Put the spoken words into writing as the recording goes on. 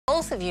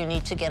both of you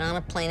need to get on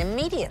a plane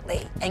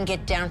immediately and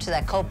get down to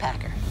that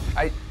co-packer.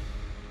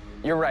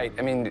 You're right.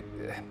 I mean,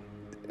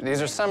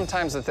 these are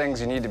sometimes the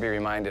things you need to be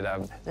reminded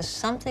of. There's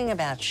something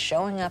about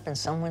showing up in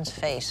someone's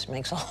face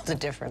makes all the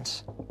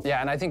difference.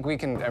 Yeah, and I think we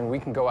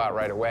can go out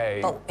right away.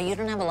 But you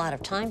don't have a lot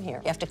of time here.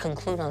 You have to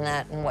conclude on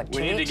that in, what, 2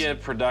 weeks? We need to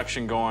get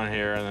production going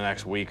here in the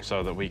next week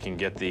so that we can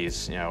get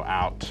these, you know,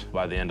 out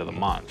by the end of the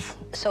month.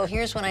 So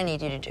here's what I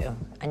need you to do.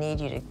 I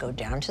need you to go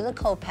down to the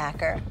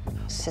co-packer,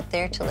 sit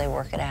there till they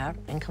work it out,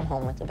 and come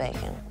home with the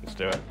bacon. Let's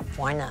do it.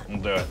 Why not?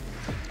 We'll do it.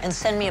 And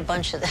send me a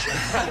bunch of them.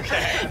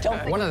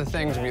 Okay. One of the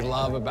things we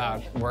love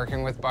about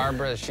working with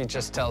Barbara is she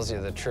just tells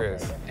you the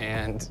truth.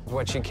 And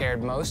what she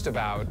cared most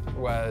about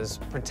was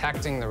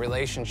protecting the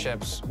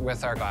relationships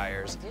with our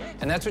buyers.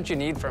 And that's what you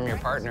need from your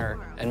partner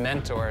and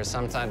mentor, is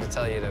sometime to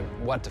tell you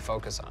what to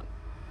focus on.